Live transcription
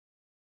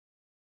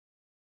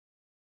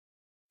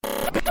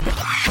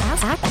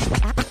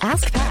AskPat.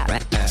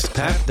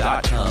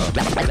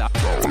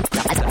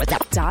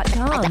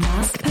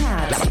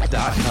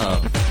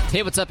 AskPat.com.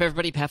 Hey, what's up,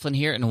 everybody? Pat Flynn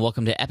here, and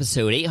welcome to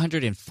episode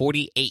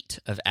 848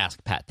 of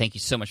Ask Pat. Thank you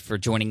so much for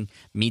joining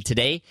me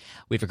today.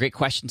 We have a great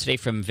question today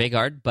from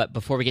Vegard, but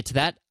before we get to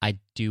that, I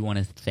do want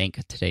to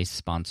thank today's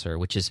sponsor,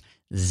 which is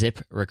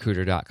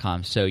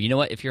ZipRecruiter.com. So, you know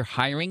what? If you're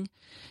hiring,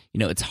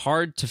 it's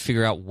hard to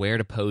figure out where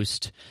to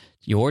post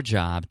your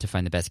job to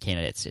find the best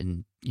candidates,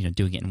 and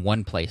doing it in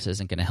one place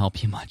isn't going to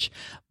help you much.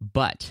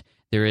 But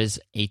there is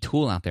a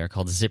tool out there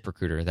called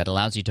ZipRecruiter that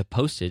allows you to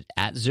post it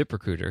at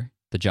ZipRecruiter,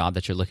 the job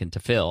that you're looking to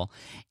fill,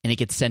 and it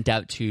gets sent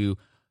out to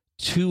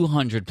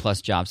 200 plus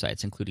job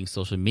sites, including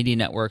social media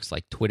networks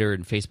like Twitter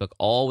and Facebook,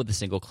 all with a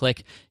single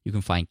click. You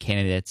can find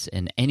candidates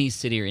in any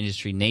city or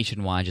industry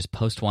nationwide. Just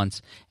post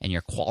once, and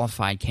your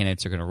qualified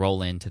candidates are going to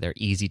roll into their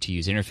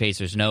easy-to-use interface.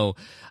 There's no,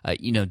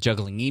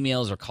 juggling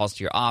emails or calls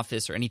to your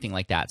office or anything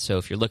like that. So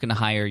if you're looking to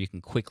hire, you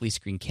can quickly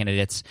screen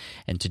candidates,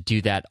 and to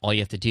do that, all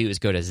you have to do is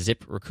go to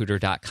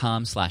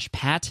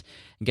ZipRecruiter.com/Pat,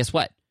 and guess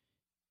what?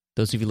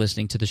 Those of you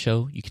listening to the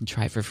show, you can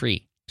try it for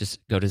free.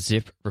 Just go to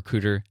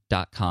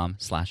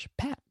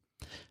ZipRecruiter.com/Pat.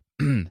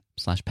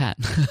 /Pat.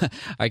 All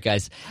right,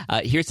 guys.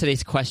 Here's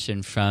today's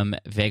question from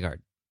Vegard.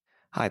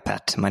 Hi,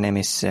 Pat. My name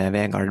is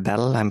Vegard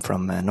Bell. I'm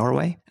from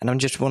Norway. And I'm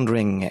just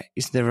wondering,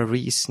 is there a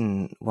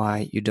reason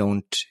why you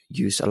don't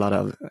use a lot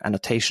of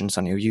annotations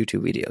on your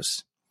YouTube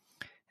videos?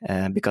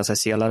 Because I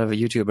see a lot of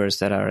YouTubers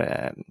that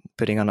are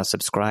putting on a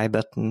subscribe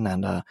button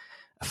and a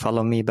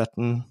follow me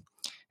button.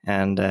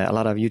 And a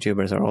lot of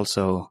YouTubers are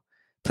also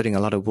putting a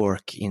lot of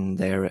work in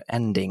their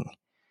ending.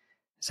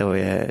 So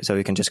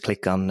you can just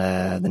click on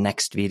the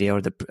next video,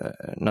 or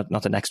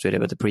not the next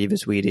video, but the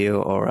previous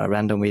video, or a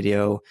random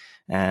video,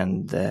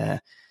 and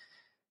they're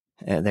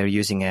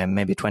using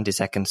maybe 20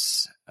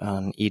 seconds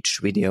on each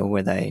video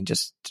where they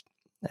just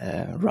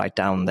write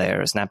down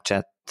their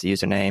Snapchat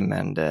username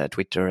and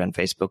Twitter and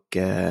Facebook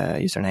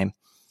username.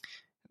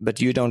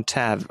 But you don't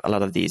have a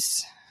lot of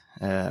these.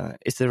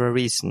 Is there a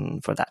reason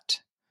for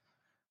that?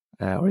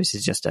 Or is it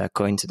just a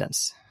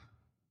coincidence?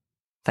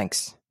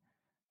 Thanks.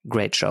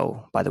 Great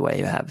show, by the way,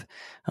 you have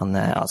on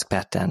Ask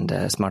Pat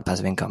and Smart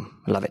Passive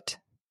Income. Love it.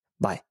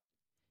 Bye.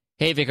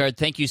 Hey, Vegard,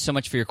 thank you so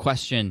much for your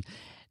question.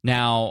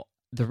 Now,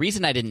 the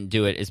reason I didn't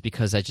do it is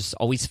because I just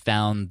always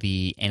found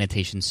the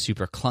annotations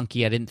super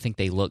clunky. I didn't think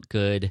they looked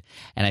good,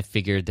 and I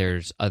figured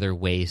there's other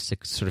ways to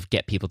sort of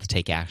get people to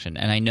take action.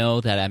 And I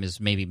know that I'm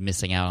just maybe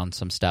missing out on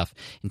some stuff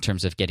in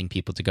terms of getting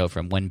people to go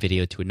from one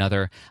video to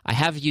another. I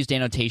have used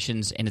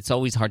annotations, and it's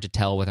always hard to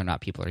tell whether or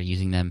not people are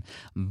using them.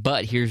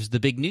 But here's the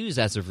big news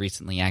as of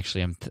recently.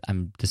 Actually,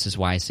 this is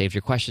why I saved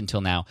your question till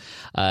now.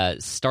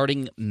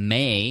 Starting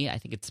May, I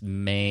think it's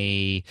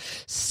May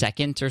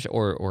 2nd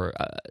or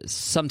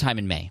sometime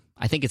in May.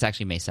 I think it's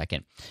actually May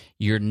 2nd.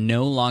 You're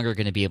no longer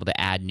going to be able to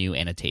add new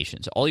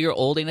annotations. All your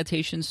old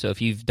annotations, so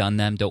if you've done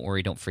them, don't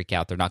worry, don't freak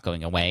out. They're not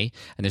going away,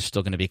 and they're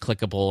still going to be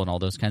clickable and all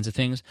those kinds of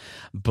things.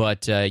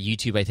 But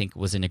YouTube, I think,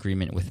 was in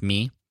agreement with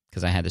me,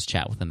 because I had this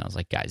chat with them. I was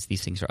like, guys,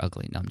 these things are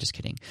ugly. No, I'm just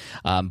kidding.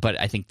 But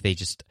I think they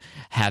just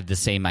have the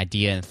same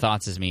idea and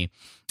thoughts as me,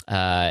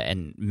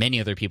 and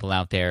many other people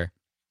out there.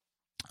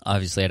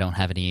 Obviously, I don't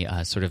have any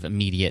sort of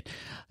immediate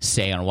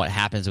say on what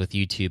happens with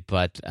YouTube,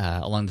 but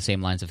along the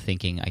same lines of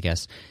thinking, I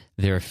guess,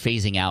 they're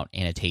phasing out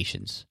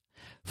annotations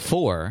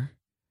for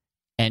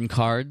end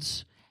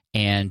cards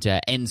and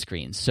end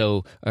screens.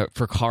 So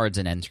for cards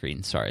and end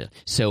screens, sorry.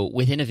 So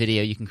within a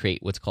video, you can create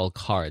what's called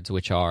cards,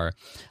 which are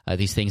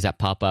these things that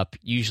pop up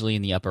usually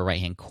in the upper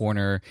right-hand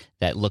corner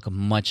that look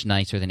much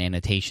nicer than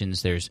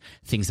annotations. There's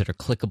things that are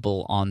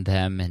clickable on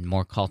them and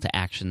more call to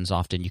actions.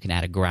 Often you can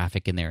add a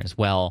graphic in there as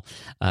well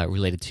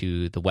related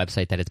to the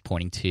website that it's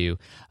pointing to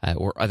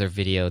or other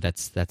video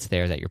that's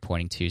there that you're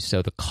pointing to.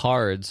 So the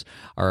cards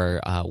are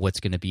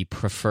what's going to be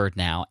preferred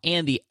now,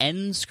 and the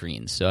end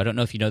screens. So I don't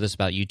know if you know this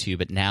about YouTube,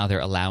 but now they're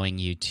allowing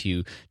you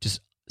to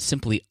just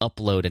simply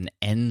upload an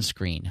end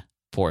screen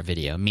for a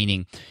video,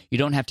 meaning you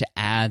don't have to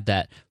add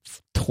that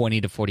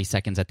 20 to 40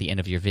 seconds at the end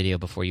of your video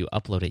before you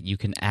upload it. You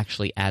can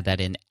actually add that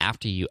in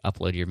after you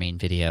upload your main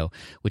video,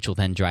 which will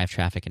then drive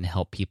traffic and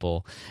help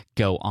people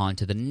go on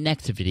to the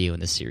next video in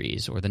the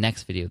series or the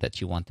next video that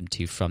you want them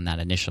to from that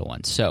initial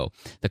one. So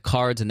the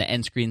cards and the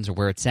end screens are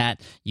where it's at.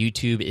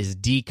 YouTube is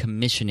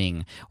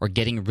decommissioning or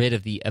getting rid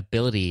of the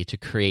ability to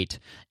create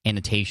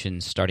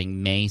annotations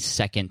starting May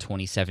 2nd,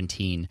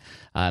 2017.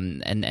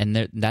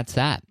 That's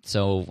that.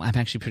 So I'm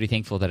actually pretty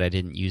thankful that I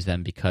didn't use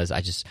them, because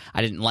I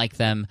didn't like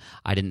them.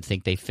 I didn't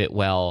think they fit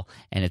well,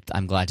 and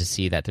I'm glad to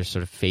see that they're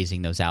sort of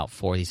phasing those out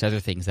for these other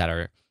things that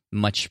are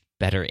much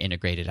better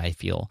integrated, I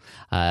feel.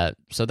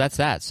 So that's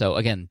that. So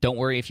again, don't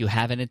worry if you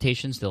have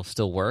annotations, they'll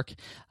still work.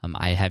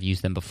 I have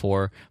used them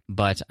before,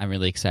 but I'm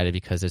really excited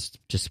because it's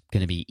just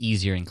going to be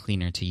easier and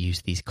cleaner to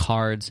use these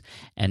cards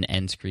and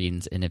end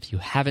screens. And if you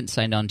haven't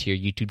signed on to your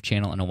YouTube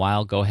channel in a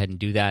while, go ahead and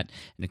do that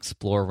and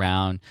explore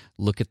around,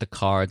 look at the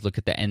cards, look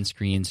at the end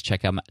screens,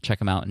 check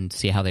them out and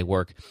see how they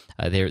work.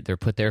 They're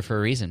put there for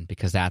a reason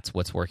because that's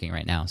what's working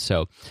right now.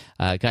 So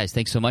guys,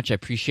 thanks so much. I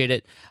appreciate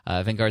it.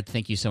 Vanguard,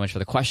 thank you so much for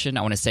the question.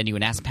 I want to send you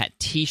an Ask Pat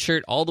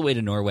t-shirt all the way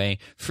to Norway,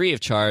 free of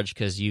charge,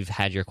 because you've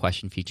had your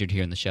question featured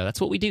here on the show. That's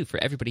what we do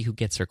for everybody who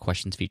gets their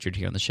questions featured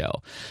here on the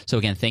show. So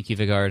again, thank you,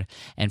 Vanguard.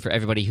 And for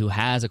everybody who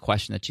has a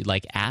question that you'd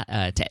like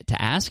to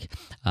ask,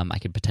 I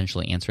could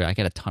potentially answer it. I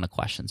get a ton of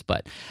questions,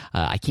 but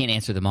I can't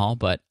answer them all,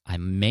 but I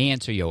may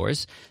answer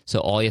yours. So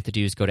all you have to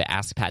do is go to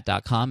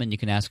askpat.com and you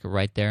can ask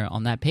right there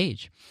on that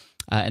page.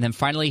 And then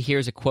finally,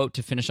 here's a quote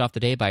to finish off the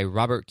day by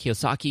Robert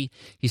Kiyosaki.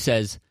 He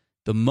says,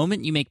 "The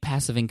moment you make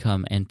passive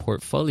income and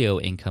portfolio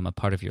income a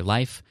part of your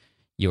life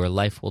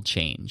will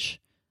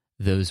change.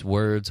 Those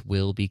words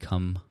will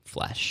become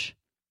flesh."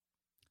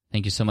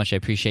 Thank you so much. I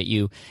appreciate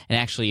you. And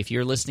actually, if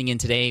you're listening in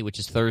today, which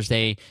is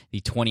Thursday, the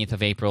 20th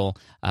of April,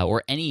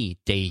 or any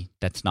day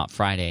that's not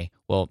Friday,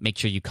 well, make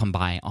sure you come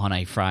by on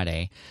a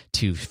Friday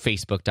to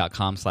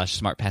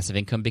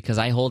facebook.com/smartpassiveincome because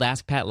I hold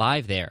Ask Pat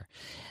Live there.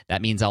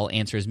 That means I'll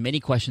answer as many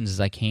questions as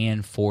I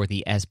can for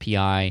the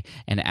SPI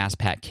and Ask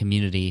Pat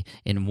community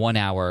in 1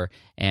 hour,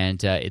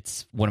 and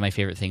it's one of my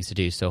favorite things to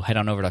do. So head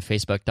on over to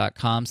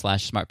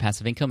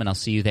facebook.com/smartpassiveincome, and I'll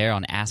see you there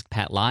on Ask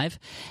Pat Live,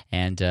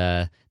 and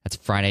that's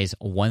Fridays,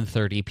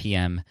 1:30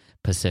 p.m.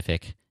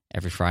 Pacific,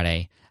 every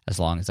Friday, as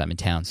long as I'm in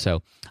town.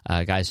 So,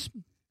 guys,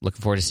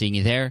 looking forward to seeing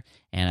you there,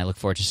 and I look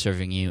forward to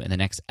serving you in the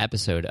next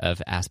episode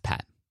of Ask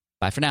Pat.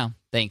 Bye for now.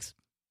 Thanks.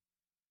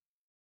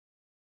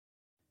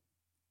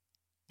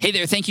 Hey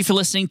there, thank you for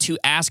listening to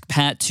Ask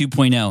Pat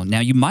 2.0.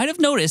 Now, you might have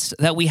noticed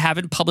that we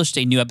haven't published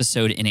a new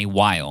episode in a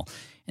while,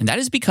 and that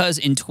is because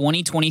in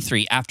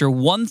 2023, after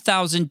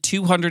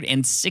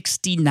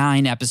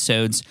 1,269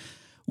 episodes,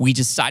 we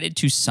decided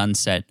to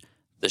sunset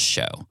the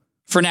show.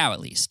 For now, at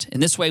least. In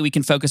this way, we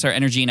can focus our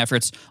energy and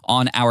efforts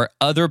on our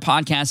other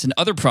podcasts and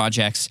other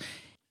projects.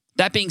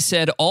 That being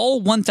said,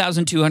 all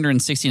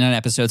 1,269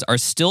 episodes are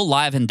still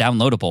live and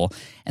downloadable,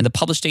 and the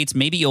published dates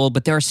may be old,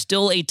 but there are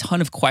still a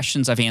ton of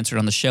questions I've answered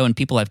on the show and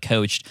people I've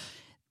coached.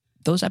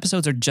 Those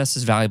episodes are just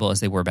as valuable as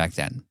they were back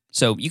then.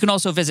 So you can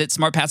also visit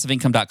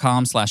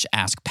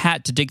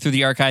smartpassiveincome.com/askpat to dig through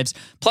the archives.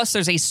 Plus,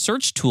 there's a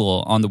search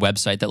tool on the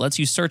website that lets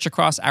you search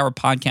across our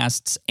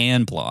podcasts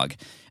and blog.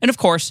 And of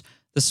course,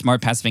 the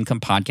Smart Passive Income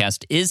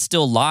podcast is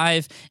still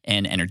live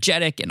and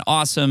energetic and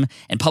awesome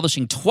and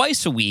publishing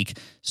twice a week.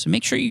 So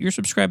make sure you're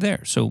subscribed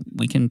there so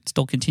we can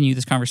still continue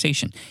this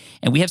conversation.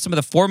 And we have some of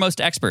the foremost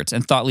experts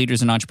and thought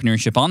leaders in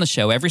entrepreneurship on the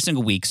show every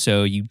single week,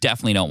 so you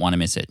definitely don't want to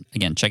miss it.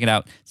 Again, check it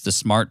out. It's the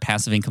Smart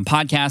Passive Income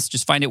podcast.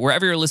 Just find it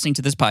wherever you're listening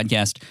to this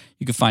podcast.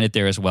 You can find it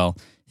there as well.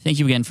 Thank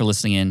you again for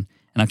listening in,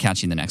 and I'll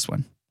catch you in the next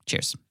one.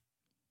 Cheers.